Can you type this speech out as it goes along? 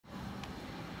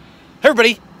Hey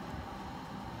everybody,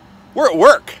 we're at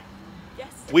work. Yes.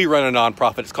 We run a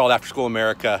nonprofit. It's called After School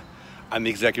America. I'm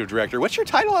the executive director. What's your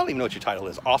title? I don't even know what your title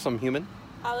is. Awesome human?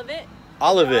 All of it.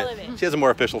 All of it. All of it. She has a more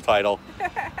official title.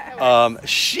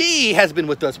 She has been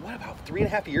with us, what, about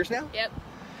 3.5 years now? Yep.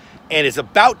 And is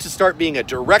about to start being a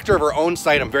director of her own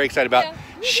site. I'm very excited about. Yeah.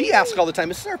 She asks all the time,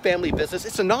 this is our family business.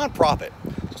 It's a nonprofit.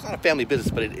 It's not a family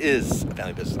business, but it is a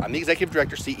family business. I'm the executive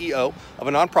director, CEO of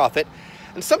a nonprofit.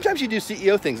 And sometimes you do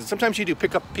CEO things, and sometimes you do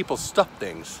pick up people's stuff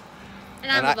things.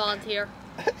 And I'm a volunteer.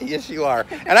 Yes, you are.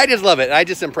 And I just love it. And I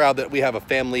just am proud that we have a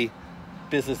family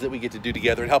business that we get to do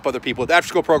together and help other people with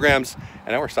after-school programs. And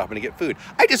now we're stopping to get food.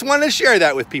 I just wanted to share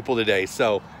that with people today.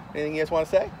 So, anything you guys want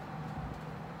to say?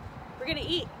 We're going to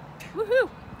eat. Woohoo.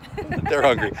 They're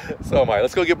hungry. So am I.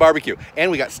 Let's go get barbecue.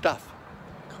 And we got stuff.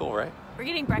 Cool, right? We're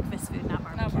getting breakfast food, not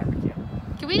barbecue.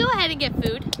 Can we go ahead and get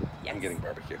food? Yes. I'm getting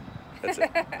barbecue. That's it.